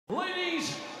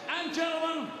Ladies and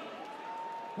gentlemen,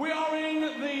 we are in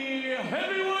the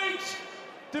heavyweight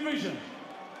division.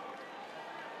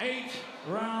 8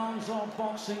 rounds of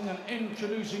boxing, and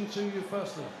introducing to you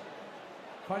firstly,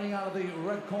 fighting out of the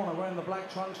red corner, wearing the black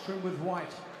trunks trimmed with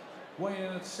white, weighing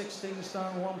in at 16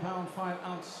 stone, 1 pound 5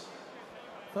 ounce,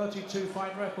 32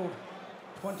 fight record,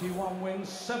 21 wins,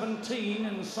 17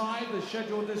 inside the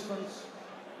scheduled distance,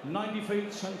 90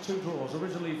 feet and 2 draws.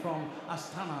 Originally from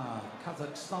Astana,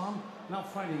 Kazakhstan, now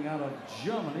fighting out of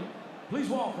Germany. Please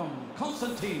welcome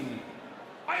Konstantin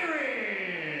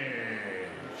Airich.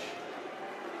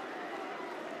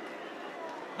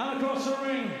 And across the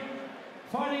ring,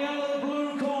 fighting out of the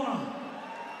blue corner,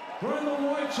 wearing the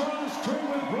white trunks trimmed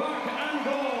with black and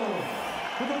gold,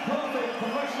 with a perfect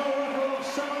professional record of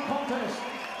 7 contests,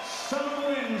 7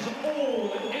 wins,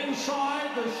 all inside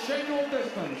the scheduled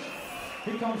distance.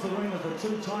 Here comes the ring of the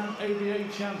 2-time ABA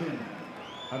champion.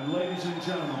 And ladies and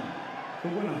gentlemen, the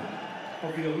winner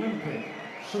of the Olympic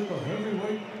Super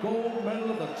Heavyweight Gold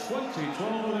Medal of the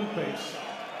 2012 Olympics.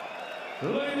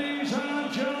 Ladies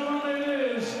and gentlemen, it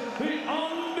is the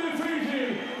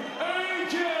undefeated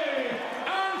AJ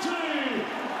Anthony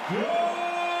Joshua!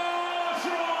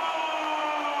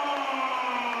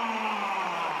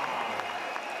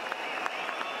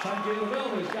 Thank you. The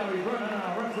bell is Gary Brennan,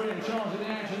 our referee in charge of the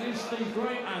action is Steve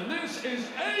Gray, and this is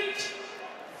 8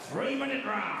 3-minute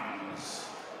rounds.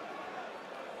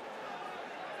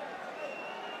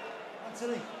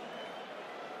 Anthony.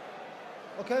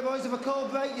 Okay, boys, if I call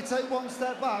break, you take 1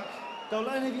 step back. Don't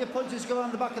let any of your punches go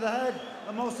around the back of the head.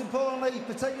 And most importantly,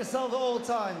 protect yourself at all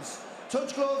times.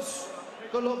 Touch gloves.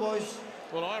 Good luck, boys.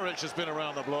 Well, Airich has been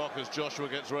around the block as Joshua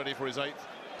gets ready for his 8th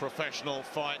professional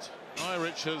fight.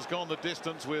 Airich has gone the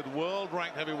distance with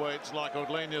world-ranked heavyweights like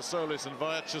Odlenia Solis and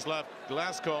Vyacheslav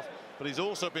Glazkov, but he's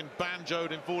also been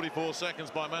banjoed in 44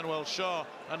 seconds by Manuel Shah,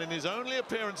 and in his only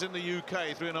appearance in the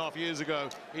UK 3.5 years ago,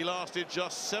 he lasted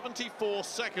just 74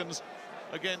 seconds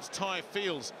against Ty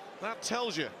Fields. That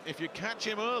tells you, if you catch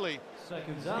him early,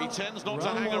 he tends not to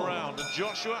hang around, and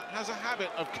Joshua has a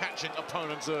habit of catching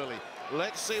opponents early.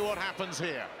 Let's see what happens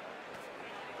here.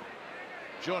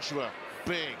 Joshua,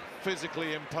 big,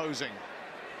 physically imposing.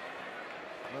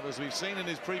 But as we've seen in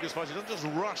his previous fights, he doesn't just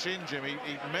rush in, Jimmy.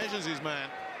 He measures his man,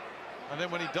 and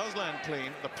then when he does land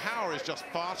clean, the power is just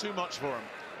far too much for him.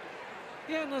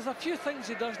 Yeah, and there's a few things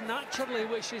he does naturally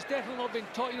which he's definitely not been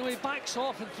taught. You know, he backs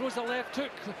off and throws a left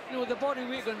hook. You know, the body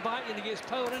weight going back, and he gets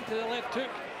power into the left hook.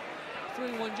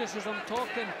 Throwing one just as I'm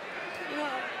talking. You know,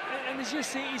 and as you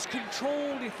say, he's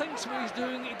controlled. He thinks what he's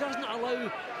doing. He doesn't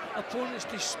allow opponents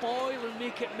to spoil and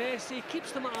make it messy. He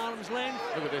keeps them at arm's length.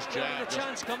 Look at this jab. When the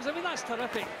chance comes, I mean, that's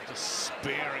terrific. Just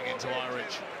spearing into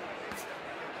Airich.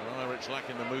 And Airich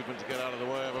lacking the movement to get out of the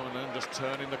way of him, and then just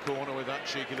turning the corner with that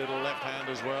cheeky little left hand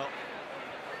as well.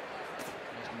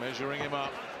 Just measuring him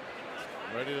up,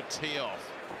 ready to tee off.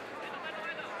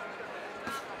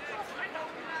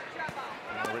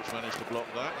 Airich managed to block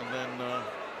that, and then a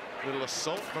little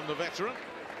assault from the veteran.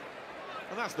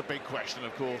 And that's the big question,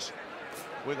 of course,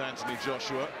 with Anthony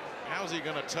Joshua. How's he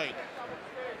going to take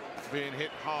being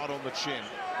hit hard on the chin?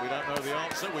 We don't know the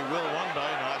answer. We will one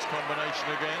day. Nice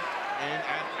combination again, in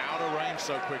and out of range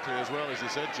so quickly as well, as you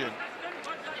said, Jim.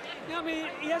 Yeah, I mean,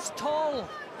 he is tall,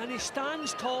 and he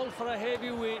stands tall for a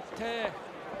heavyweight.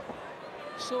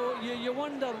 So you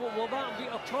wonder, will that be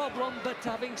a problem? But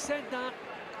having said that,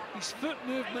 his foot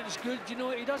movement's good. You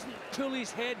know, he doesn't pull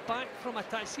his head back from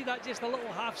attack. See that, just a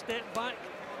little half step back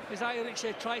as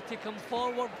Airich tried to come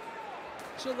forward.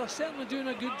 So they're certainly doing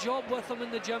a good job with him in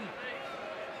the gym.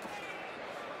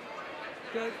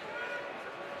 The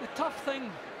tough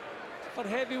thing for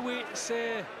heavyweights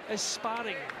is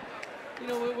sparring. You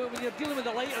know, when you're dealing with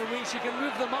the lighter weights, you can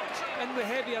move them up in with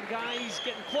heavier guys,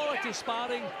 getting quality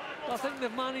sparring. I think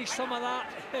they've managed some of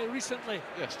that recently.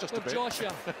 Yes, just with a bit.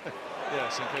 Joshua.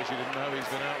 Yes, in case you didn't know, he's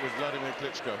been out with Vladimir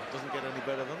Klitschko. Doesn't get any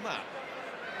better than that.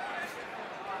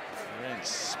 Again,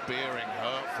 spearing,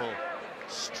 hurtful,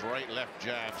 straight left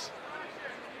jabs.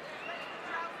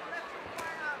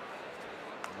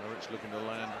 Airich looking to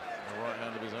land a right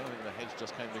hand of his own. I think the heads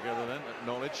just came together then,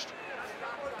 acknowledged.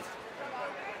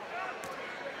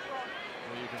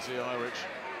 Well, you can see Airich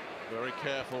very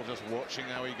careful, just watching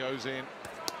how he goes in.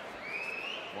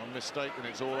 One mistake and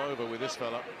it's all over with this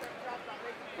fella.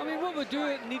 I mean, what we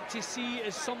do need to see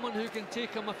is someone who can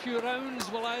take him a few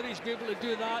rounds. Will Airich be able to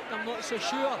do that? I'm not so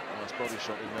sure. Nice body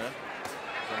shot in there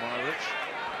from Airich.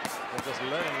 They're just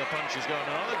letting the punches go.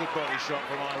 Another good body shot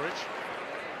from Airich.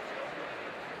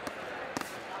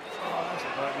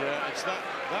 Yeah, it's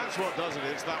that's what does it.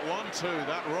 It's that 1-2,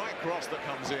 that right cross that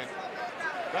comes in.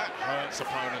 That hurts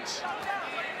opponents.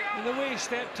 And the way he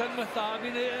stepped in with that, I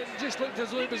mean, it just looked as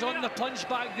though he was on the punch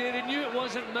back there. He knew it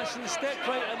wasn't missing, stepped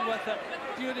right in with it.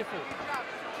 Beautiful.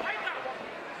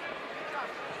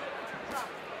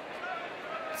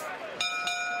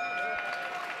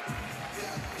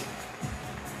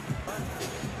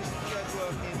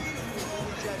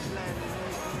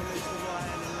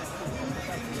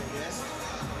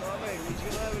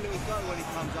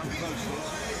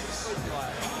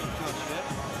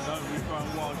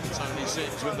 Tony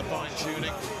Sims with the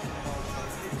fine-tuning.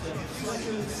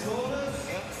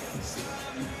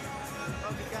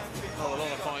 Oh, a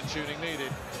lot of fine-tuning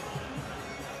needed.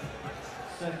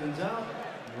 Seconds out,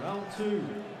 round 2.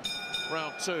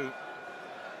 Round 2.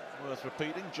 Worth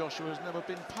repeating, Joshua has never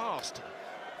been past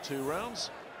 2 rounds.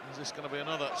 Is this going to be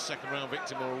another second-round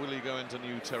victim, or will he go into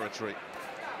new territory?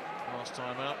 Last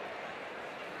time out,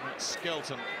 Matt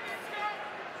Skelton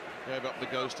gave up the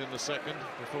ghost in the second.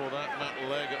 Before that, Matt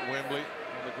Legg at Wembley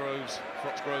on the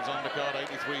Foxgroves undercard,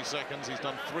 83 seconds. He's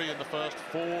done 3 in the first,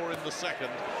 4 in the second.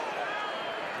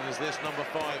 Is this number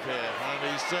 5 here?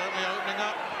 And he's certainly opening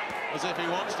up as if he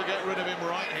wants to get rid of him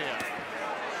right here.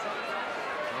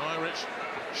 Airich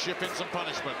shipping some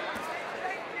punishment.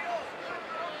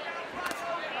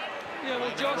 Yeah, well,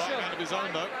 Joshua, right hand of his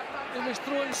own, though. He was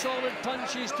throwing solid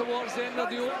punches towards the end of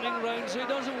the opening round, so he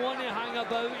doesn't want to hang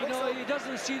about. You know, he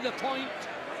doesn't see the point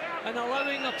in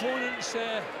allowing opponents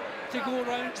to go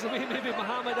rounds the way maybe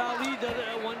Muhammad Ali did it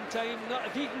at one time.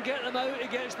 If he can get them out, he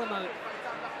gets them out.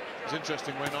 It's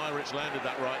interesting when Airich landed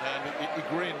that right hand, he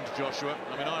grinned, Joshua.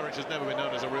 I mean, Airich has never been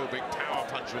known as a real big power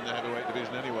puncher in the heavyweight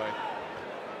division anyway.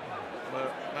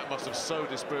 But that must have so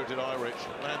dispirited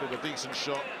Airich. Landed a decent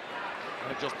shot,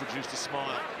 and it just produced a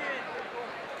smile.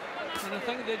 And I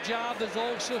think the jab is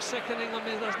also sickening. I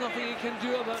mean, there's nothing he can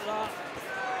do about that.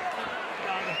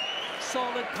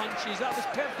 Solid punches. That was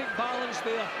perfect balance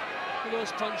there with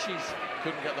those punches.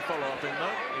 Couldn't get the follow-up in,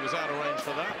 though. He was out of range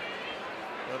for that.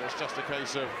 But it's just a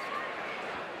case of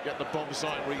get the bomb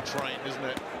sight retrained, isn't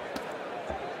it?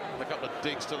 And a couple of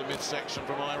digs to the midsection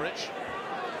from Airich.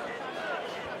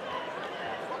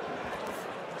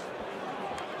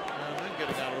 And then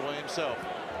getting out of the way himself.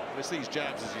 It's these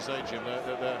jabs, as you say, Jim.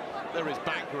 There is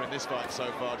banker in this fight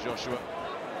so far, Joshua.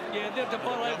 Yeah, they're the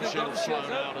ball out, the gum shields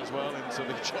out as well into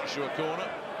the Joshua corner.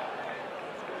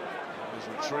 He's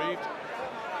retrieved.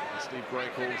 And Steve Gray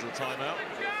calls the timeout.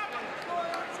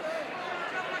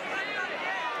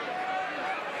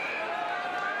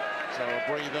 So a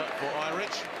breather for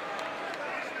Airich.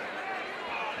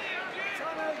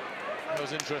 It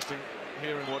was interesting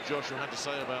hearing what Joshua had to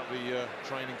say about the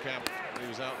training camp. He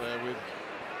was out there with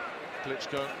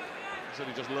Klitschko. He said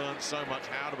he just learned so much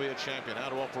how to be a champion, how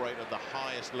to operate at the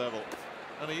highest level.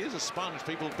 And he is a sponge.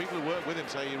 People who work with him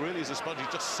say he really is a sponge. He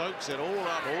just soaks it all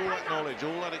up, all that knowledge,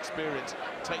 all that experience,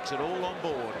 takes it all on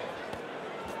board.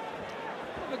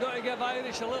 We've got to give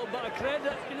Airich a little bit of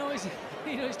credit. You know, he's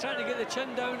trying to get the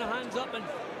chin down, the hands up, and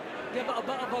give it a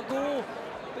bit of a go.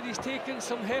 But he's taken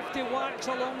some hefty whacks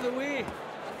along the way.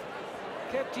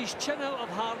 Kept his chin out of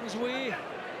harm's way.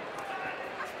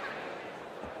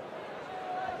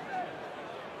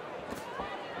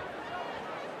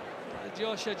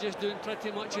 Joshua just doing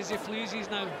pretty much as he pleases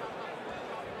now.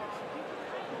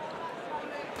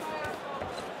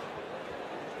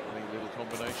 Neat little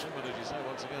combination, but as you say,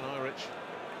 once again, Airich.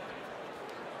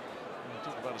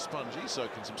 Talk about a sponge, he's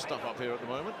soaking some stuff up here at the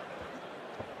moment.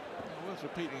 Worth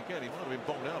repeating again, he might have been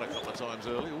bombed out a couple of times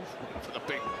early. Oof,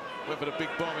 went for the big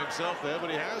bomb himself there,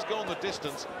 but he has gone the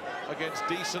distance against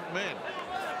decent men.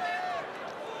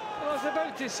 Well, I was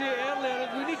about to say earlier,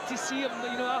 we need to see him,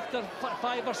 you know, after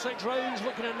 5 or 6 rounds,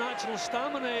 what kind of natural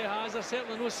stamina he has. There's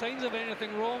certainly no signs of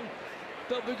anything wrong,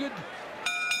 but it'll be good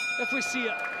if we see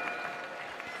it.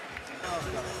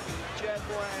 Jab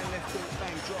right hand, left hook,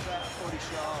 bang, drop that body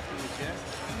shot afterwards, yeah?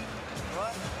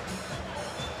 Right?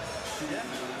 Yeah?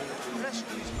 Pressure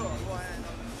on his foot, right hand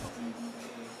on the top.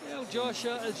 Well,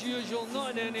 Joshua, as usual, not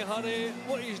in any hurry.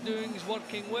 What he's doing is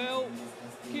working well.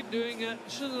 Keep doing it.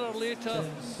 Sooner or later,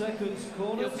 10 seconds,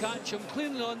 you'll catch him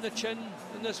cleanly on the chin,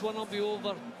 and this one will be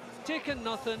over. Taking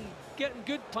nothing, getting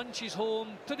good punches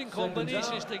home, putting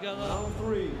combinations together, round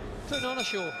 3. putting on a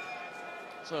show.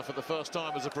 So for the first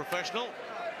time as a professional,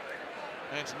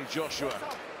 Anthony Joshua.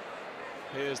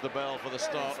 Here's the bell for the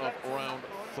start of round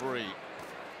 3.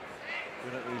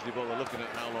 We don't usually bother looking at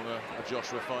how long a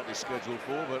Joshua fight is scheduled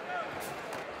for, but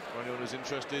for anyone who's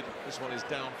interested, this one is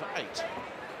down for 8.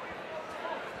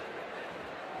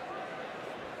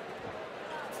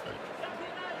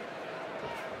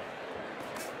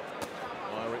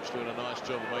 Airich doing a nice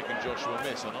job of making Joshua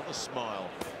miss. Another smile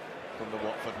from the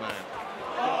Watford man.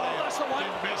 Oh, that's the one.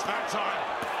 Didn't miss that time.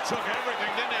 Took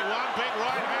everything, didn't he? One big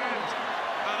right hand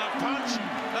and a punch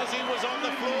as he was on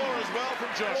the floor as well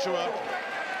from Joshua.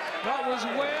 That was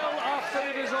well after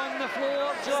he was on the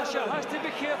floor. Joshua has to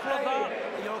be careful of that.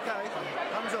 Are you okay?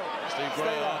 Hands up. Steve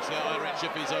Gray asks Airich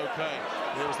if he's okay.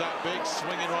 It was that big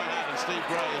swinging right hand, and Steve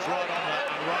Gray is right on that,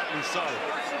 and rightly so.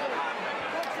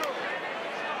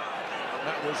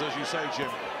 That was, as you say, Jim,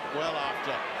 well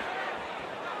after.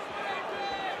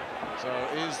 So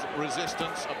is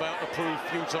resistance about to prove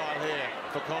futile here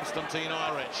for Konstantin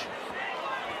Airich?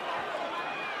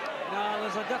 Now,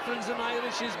 there's a difference in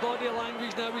Airich's body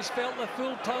language now. He's felt the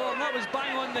full power, and that was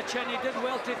bang on the chin. He did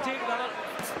well to take that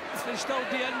and still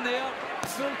be in there.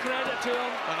 Full credit to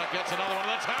him. And it gets another one.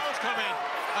 The towels come in,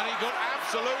 and he got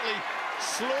absolutely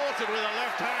slaughtered with a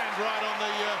left hand right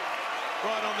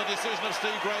on the decision of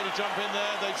Steve Gray to jump in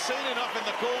there. They'd seen enough in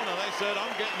the corner. They said,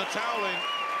 I'm getting the towel in.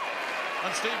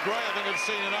 And Steve Gray, I think, had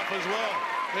seen enough as well.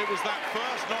 It was that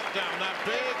first knockdown, that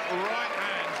big right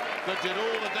hand, that did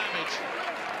all the damage.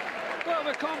 Well,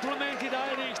 we complimented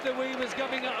Airich the way he was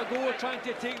giving it a go, trying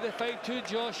to take the fight to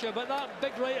Joshua, but that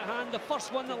big right hand, the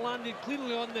first one that landed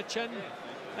cleanly on the chin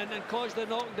and then caused the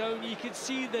knockdown, you could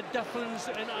see the difference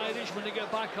in Airich when he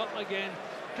got back up again.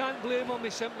 Can't blame him, he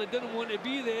simply didn't want to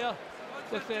be there.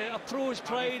 With a pro's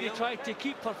pride, he tried to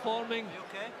keep performing,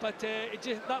 but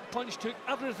that punch took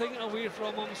everything away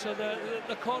from him, so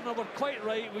the corner were quite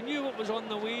right. We knew what was on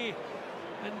the way,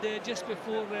 and just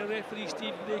before referee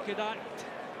Steve Gray could act,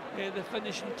 the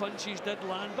finishing punches did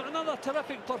land. But another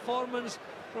terrific performance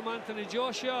from Anthony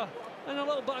Joshua, and a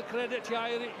little bit of credit to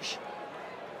Airich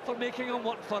for making him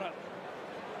work for it.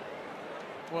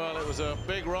 Well, it was a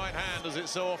big right hand, as it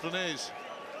so often is,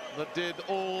 that did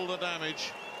all the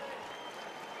damage.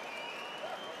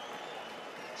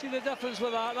 See the difference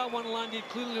with that? That one landed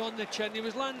cleanly on the chin. He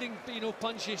was landing,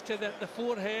 punches to the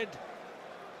forehead,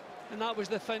 and that was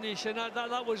the finish. And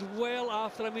that was well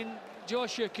after. I mean,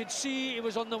 Joshua could see he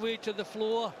was on the way to the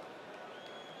floor.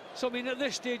 So, I mean, at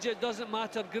this stage, it doesn't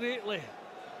matter greatly.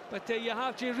 But you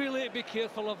have to really be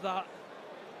careful of that.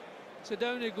 So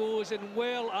down he goes, and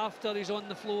well after he's on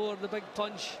the floor, the big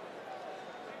punch.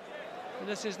 And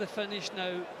this is the finish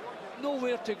now.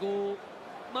 Nowhere to go.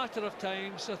 Matter of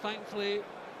time, so thankfully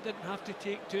didn't have to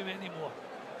take too many more.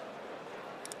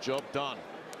 Job done.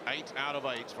 8 out of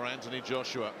 8 for Anthony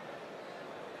Joshua.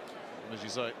 And as you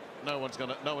say, no one's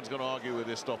going to argue with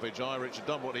this stoppage. Airich had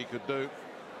done what he could do.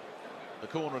 The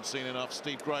corner had seen enough.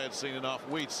 Steve Gray had seen enough.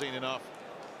 We'd seen enough.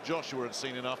 Joshua had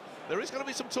seen enough. There is going to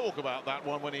be some talk about that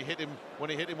one when he hit him when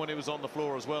he was on the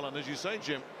floor as well. And as you say,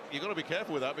 Jim, you've got to be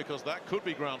careful with that, because that could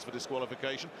be grounds for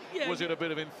disqualification. Yeah, was it a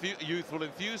bit of youthful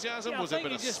enthusiasm? Yeah, was it a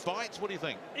bit of spite? What do you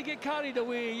think? He get carried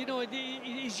away.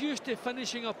 He's used to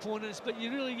finishing opponents, but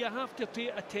you have to pay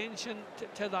attention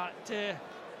to that.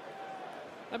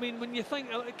 I mean, when you think,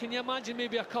 can you imagine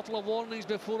maybe a couple of warnings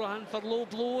beforehand for low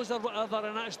blows or whatever,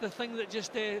 and that's the thing that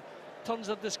just turns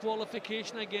a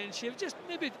disqualification against you. Just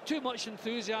maybe too much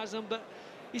enthusiasm, but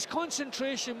his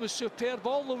concentration was superb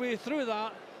all the way through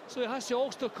that, so he has to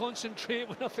also concentrate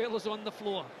when a fella's on the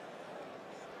floor.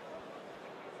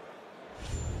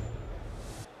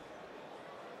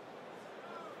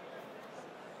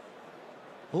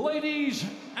 Ladies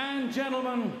and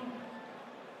gentlemen,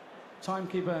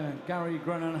 timekeeper Gary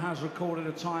Grennan has recorded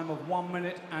a time of 1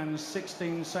 minute and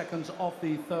 16 seconds of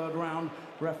the third round.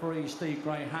 Referee Steve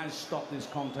Gray has stopped this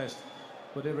contest,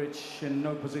 but Airich in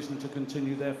no position to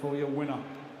continue, therefore your winner.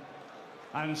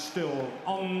 And still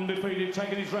undefeated,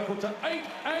 taking his record to 8,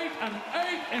 8 and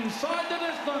 8 inside the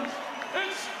distance.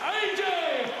 It's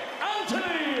AJ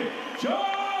Anthony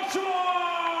Joshua!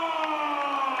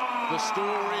 The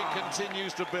story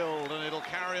continues to build, and it'll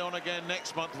carry on again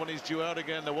next month when he's due out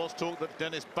again. There was talk that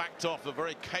Dennis backed off, the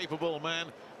very capable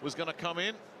man, was going to come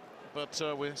in. But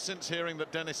we're since hearing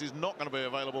that Dennis is not going to be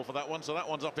available for that one, so that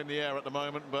one's up in the air at the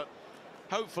moment. But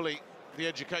hopefully the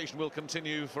education will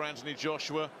continue for Anthony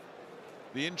Joshua.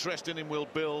 The interest in him will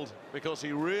build, because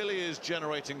he really is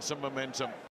generating some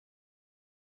momentum.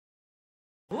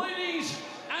 Ladies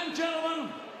and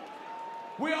gentlemen,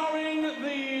 we are in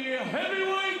the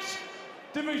heavyweight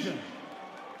division.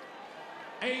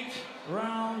 8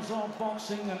 rounds of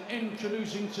boxing, and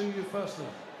introducing to you firstly,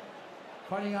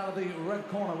 fighting out of the red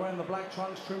corner, wearing the black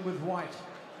trunks trimmed with white,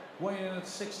 weighing in at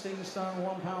 16 stone,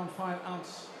 1 pound 5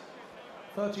 ounce,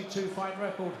 32 fight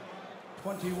record,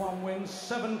 21 wins,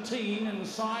 17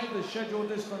 inside the scheduled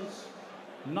distance,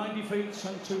 90 feet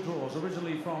and 2 draws.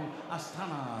 Originally from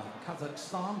Astana,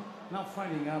 Kazakhstan, now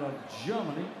fighting out of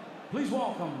Germany. Please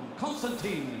welcome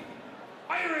Konstantin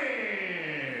Airich.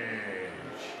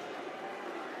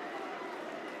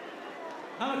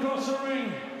 And across the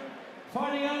ring,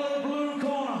 fighting out of the blue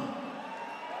corner,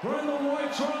 wearing the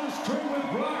white trunks trimmed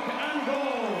with black and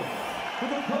gold,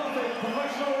 with a perfect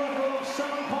professional record of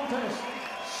 7 contests,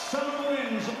 7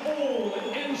 wins, all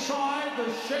inside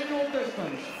the scheduled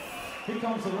distance. Here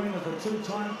comes the ring as the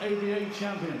 2-time ABA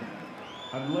champion.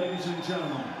 And ladies and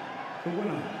gentlemen, the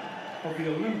winner of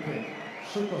the Olympic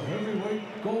Super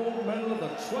Heavyweight gold medal of the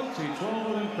 2012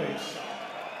 Olympics.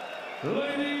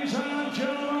 Ladies and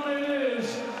gentlemen, it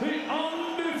is the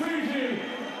undefeated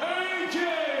AJ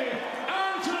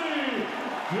Anthony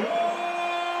Joshua!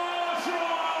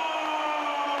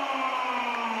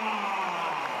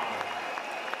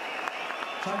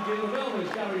 Thank you, the bell is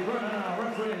Gary Brennan, our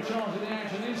referee in charge of the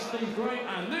action is Steve Gray,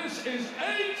 and this is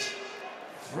 8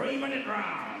 3-minute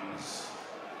rounds.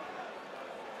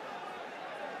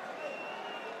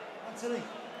 Anthony.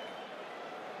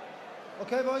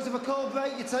 Okay, boys, if I call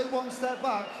break, you take 1 step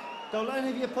back. Don't let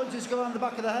any of your punches go around the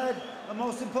back of the head. And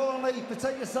most importantly,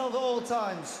 protect yourself at all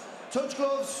times. Touch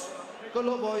gloves. Good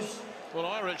luck, boys. Well,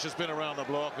 Airich has been around the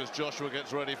block as Joshua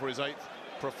gets ready for his 8th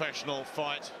professional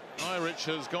fight. Airich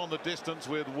has gone the distance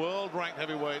with world-ranked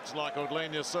heavyweights like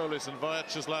Oglenia Solis and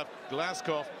Vyacheslav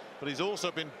Glasgow, but he's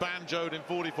also been banjoed in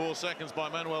 44 seconds by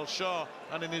Manuel Shah,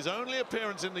 and in his only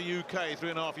appearance in the UK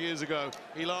 3.5 years ago,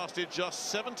 he lasted just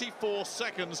 74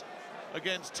 seconds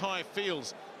against Ty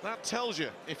Fields. That tells you,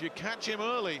 if you catch him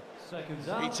early,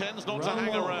 he tends not to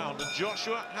hang around, and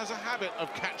Joshua has a habit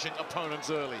of catching opponents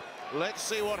early. Let's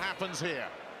see what happens here.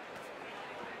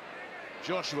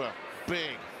 Joshua,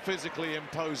 big, physically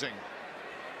imposing.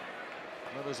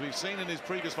 But as we've seen in his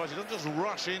previous fights, he doesn't just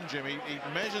rush in, Jim. He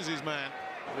measures his man.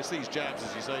 It's these jabs,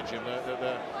 as you say, Jim.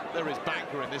 There is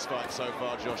banker in this fight so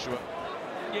far, Joshua.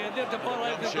 Yeah, they're the ball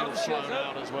out. The gum shield's thrown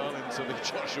out as well into the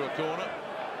Joshua corner.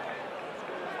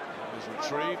 He's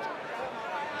retrieved.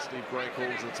 And Steve Gray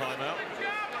calls the timeout.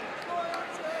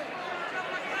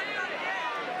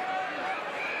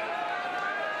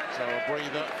 So a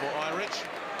breather for Airich.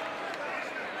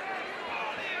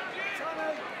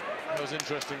 It was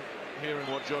interesting hearing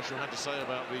what Joshua had to say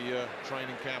about the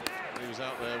training camp. He was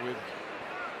out there with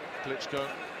Klitschko.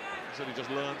 He said he just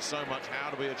learned so much how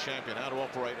to be a champion, how to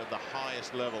operate at the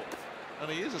highest level. And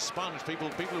he is a sponge. People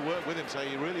who work with him say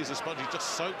he really is a sponge. He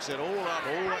just soaks it all up,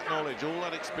 all that knowledge, all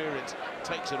that experience,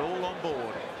 takes it all on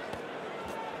board.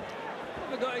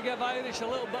 We've got to give Airich a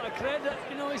little bit of credit.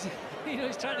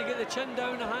 He's trying to get the chin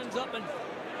down, the hands up, and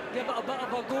give it a bit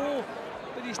of a go.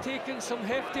 But he's taken some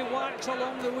hefty whacks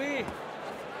along the way.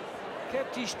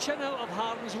 Kept his chin out of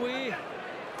harm's way.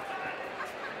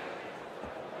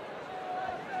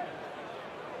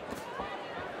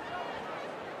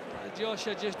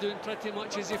 Joshua just doing pretty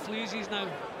much as he pleases now.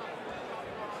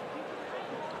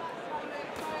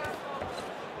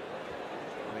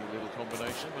 Neat little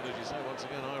combination, but as you say, once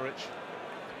again, Airich.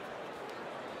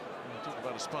 Talk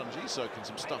about a sponge, he's soaking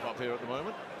some stuff up here at the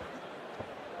moment.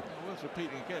 Worth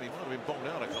repeating again, he might have been bombed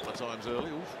out a couple of times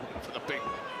early. Oof,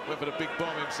 went for the big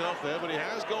bomb himself there, but he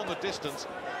has gone the distance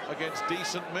against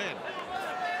decent men.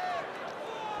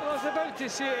 Well, I was about to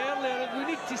say earlier, we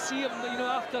need to see him,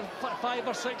 after 5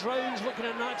 or 6 rounds, what kind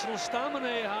of natural stamina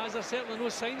he has. There's certainly no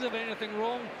signs of anything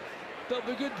wrong, but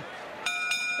it'll be good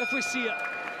if we see it.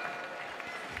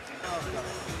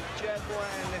 Jab right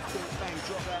hand, left hook, bang,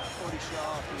 drop that body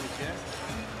shot afterwards, yeah?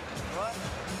 Right?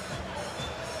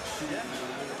 Yeah?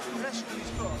 Press on his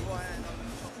foot, right hand on the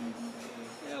top.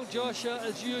 Well, Joshua,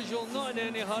 as usual, not in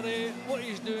any hurry. What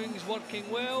he's doing is working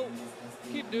well.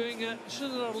 Keep doing it.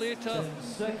 Sooner or later,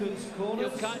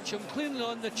 you'll catch him cleanly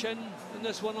on the chin, and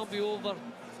this one will be over.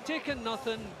 Taking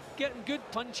nothing, getting good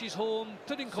punches home,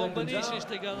 putting combinations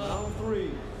together,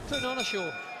 putting on a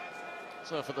show.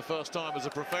 So for the first time as a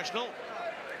professional,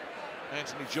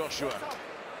 Anthony Joshua.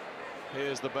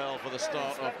 Here's the bell for the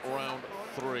start of round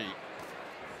 3.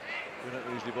 We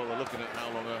don't usually bother looking at how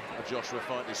long a Joshua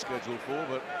fight is scheduled for,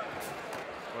 but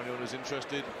for anyone who's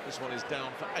interested, this one is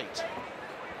down for 8.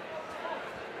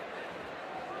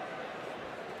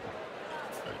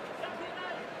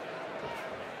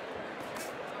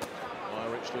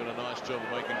 Airich doing a nice job of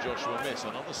making Joshua miss.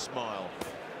 Another smile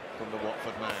from the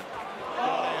Watford man.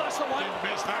 Oh, that's the one. Didn't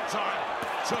miss that time.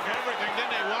 Took everything,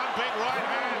 didn't he? One big right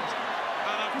hand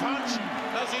and a punch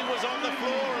as he was on the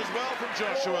floor as well from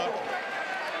Joshua.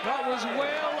 That was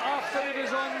well after he was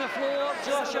on the floor.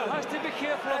 Joshua has to be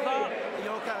careful of that. Are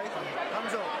you okay?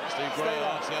 Thumbs up. Steve Gray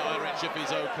asks Airich if he's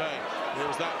okay. It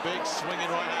was that big swinging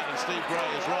right hand, and Steve Gray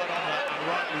is right on that, and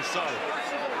rightly so.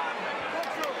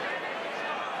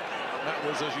 That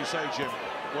was, as you say, Jim,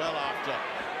 well after.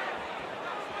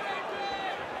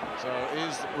 So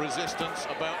is resistance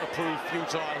about to prove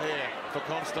futile here for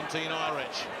Konstantin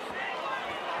Airich?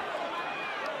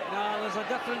 Now there's a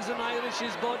difference in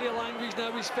Airich's body language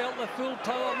now. He's felt the full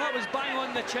power, and that was bang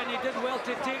on the chin. He did well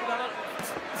to take that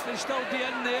and still be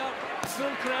in there.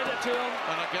 Full credit to him.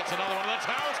 And it gets another one. The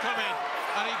towels come in,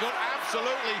 and he got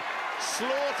absolutely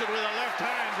slaughtered with a left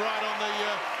hand right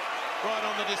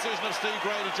on the decision of Steve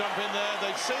Gray to jump in there.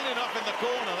 They'd seen enough in the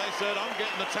corner. They said, "I'm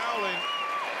getting the towel in."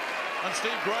 And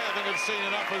Steve Gray, I think, had seen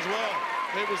enough as well.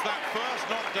 It was that first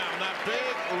knockdown, that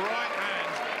big right hand,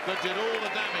 that did all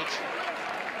the damage.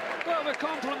 Well, we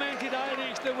complimented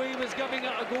Airich the way he was giving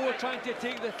it a go, trying to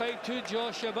take the fight to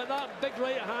Joshua, but that big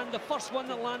right hand, the first one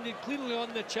that landed cleanly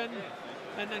on the chin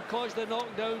and then caused the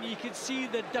knockdown, you could see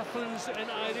the difference in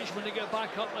Airich when he got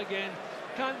back up again.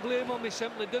 Can't blame him, he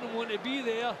simply didn't want to be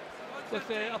there. With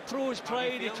a pro's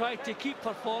pride, he tried to keep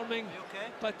performing,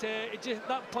 but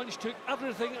that punch took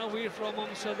everything away from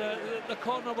him, so the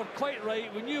corner were quite right.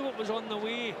 We knew what was on the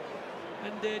way,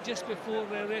 and just before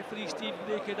referee Steve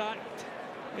Gray could act,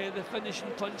 the finishing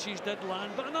punches did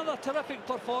land. But another terrific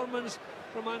performance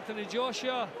from Anthony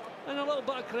Joshua, and a little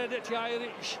bit of credit to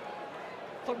Airich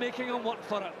for making him work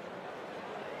for it.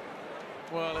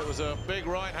 Well, it was a big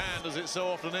right hand, as it so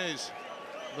often is,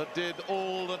 that did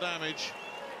all the damage.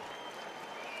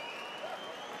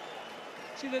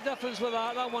 See the difference with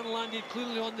that? That one landed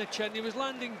cleanly on the chin. He was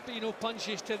landing,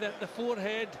 punches to the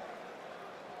forehead,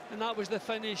 and that was the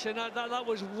finish. And that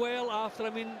was well after. I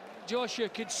mean, Joshua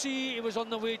could see he was on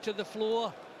the way to the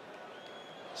floor.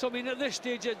 So I mean, at this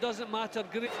stage, it doesn't matter.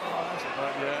 Great.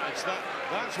 Yeah, it's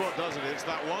that's what does it. It's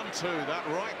that 1-2, that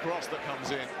right cross that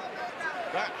comes in.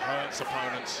 That hurts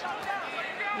opponents.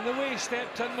 And the way he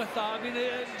stepped in with that, I mean,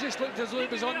 it just looked as though he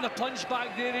was on the punch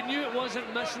back there. He knew it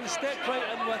wasn't missing, stepped right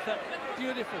in with it.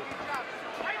 Beautiful.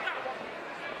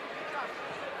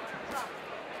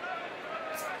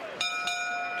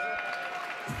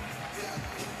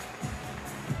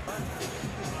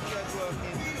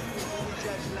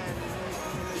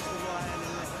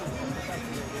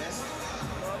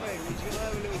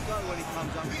 When he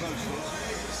comes up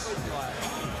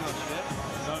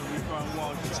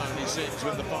Tony Sims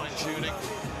with the fine-tuning.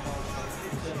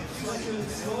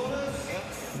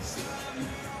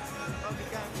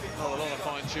 Oh, a lot of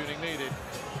fine-tuning needed.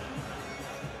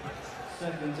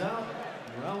 Seconds out,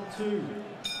 round 2.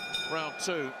 Round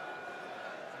 2.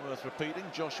 Worth repeating,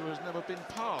 Joshua has never been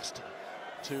past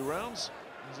 2 rounds.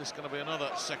 Is this going to be another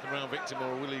second-round victim,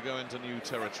 or will he go into new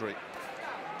territory?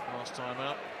 Last time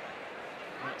out,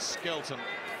 Matt Skelton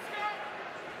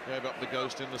gave up the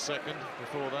ghost in the second.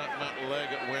 Before that, Matt Legg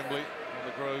at Wembley on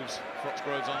the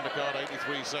Foxgroves undercard,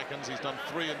 83 seconds. He's done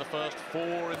 3 in the first,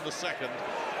 4 in the second.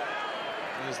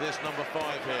 Is this number 5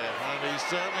 here? And he's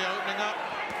certainly opening up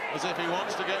as if he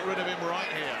wants to get rid of him right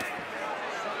here.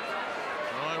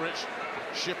 Airich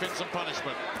shipping some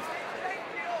punishment.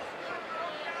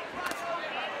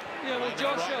 Yeah, well,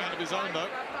 Joshua, right hand of his own, though.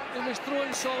 He was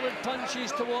throwing solid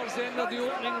punches towards the end of the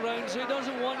opening round, so he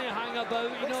doesn't want to hang about.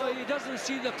 He doesn't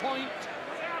see the point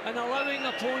in allowing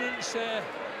opponents to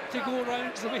go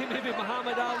rounds the way maybe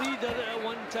Muhammad Ali did it at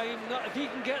one time. If he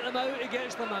can get them out, he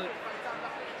gets them out.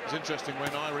 It's interesting when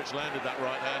Airich landed that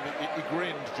right hand, he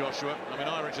grinned, Joshua. I mean,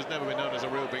 Airich has never been known as a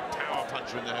real big power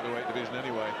puncher in the heavyweight division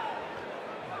anyway.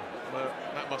 But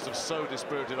that must have so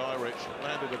dispirited Airich.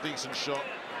 Landed a decent shot,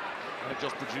 and it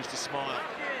just produced a smile.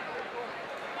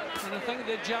 And I think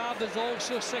the jab is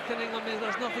also sickening. I mean,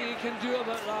 there's nothing he can do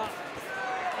about that.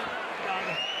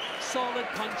 Solid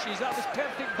punches. That was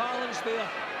perfect balance there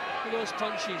for those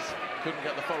punches. Couldn't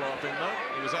get the follow-up in, though.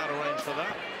 He was out of range for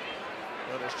that.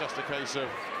 But it's just a case of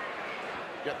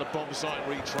get the bomb sight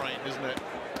retrained, isn't it?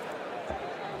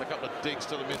 And a couple of digs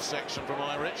to the midsection from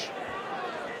Airich.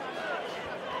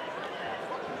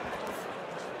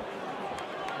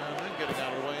 And then getting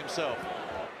out of the way himself.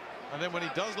 And then when he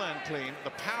does land clean,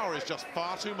 the power is just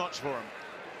far too much for him.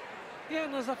 Yeah,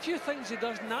 and there's a few things he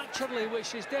does naturally,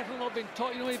 which has definitely not been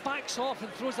taught. He backs off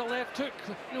and throws a left hook.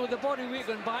 The body weight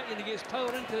going back, and he gets power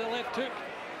into the left hook.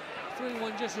 Throwing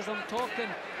one just as I'm talking.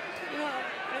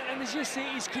 And as you say,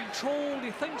 he's controlled.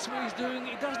 He thinks what he's doing.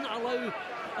 He doesn't allow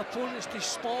opponents to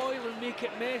spoil and make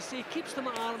it messy. He keeps them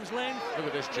at arm's length. Look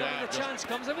at this jab. When the chance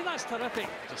comes, I mean, that's terrific.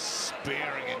 Just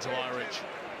spearing into Airich.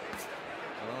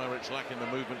 And Airich lacking the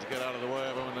movement to get out of the way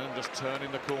of him, and then just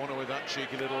turning the corner with that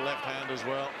cheeky little left hand as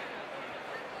well.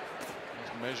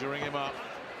 Just measuring him up,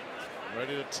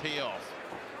 ready to tee off.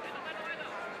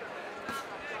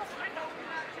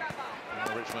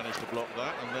 Airich managed to block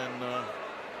that, and then a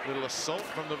little assault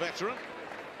from the veteran.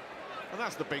 And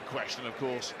that's the big question, of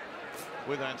course,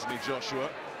 with Anthony Joshua.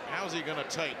 How's he going to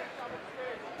take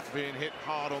being hit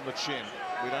hard on the chin?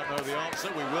 We don't know the answer.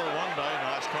 We will one day.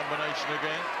 Nice combination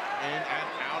again. In and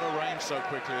out of range so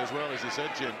quickly as well, as you said,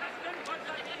 Jim.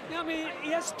 Yeah, I mean,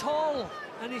 he is tall,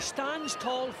 and he stands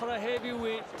tall for a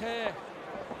heavyweight.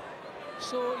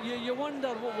 So you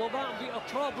wonder, will that be a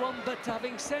problem? But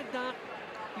having said that,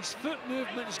 his foot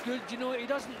movement's good. You know, he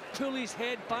doesn't pull his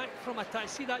head back from attack.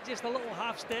 See that, just a little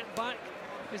half step back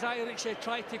as Airich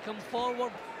tried to come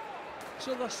forward.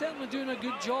 So they're certainly doing a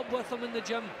good job with him in the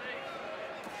gym.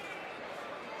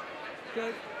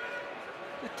 The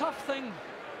tough thing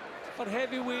for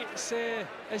heavyweights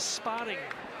is sparring.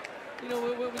 You know,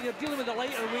 when you're dealing with the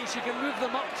lighter weights, you can move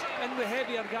them up in with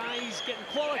heavier guys, getting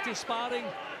quality sparring.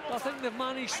 I think they've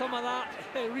managed some of that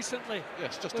recently.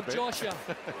 Yes, just with a bit. Joshua.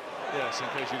 Yes, in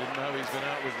case you didn't know, he's been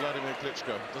out with Vladimir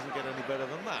Klitschko. Doesn't get any better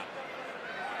than that.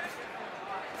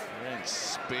 Again,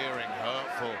 spearing,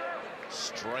 hurtful,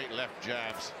 straight left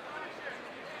jabs.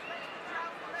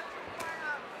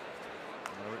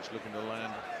 Airich looking to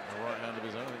land the right hand of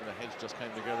his own. I think the heads just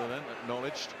came together then,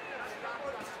 acknowledged.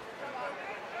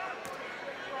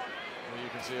 Well, you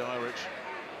can see Airich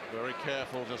very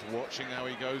careful, just watching how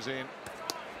he goes in.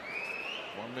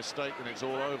 One mistake and it's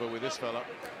all over with this fella.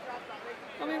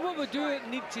 I mean, what we do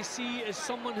need to see is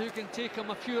someone who can take him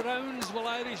a few rounds. Will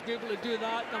Airich be able to do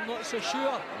that? I'm not so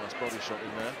sure. Nice body shot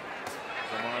in there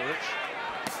from Airich.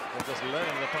 They're just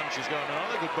letting the punches go.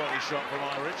 Another good body shot from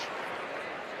Airich.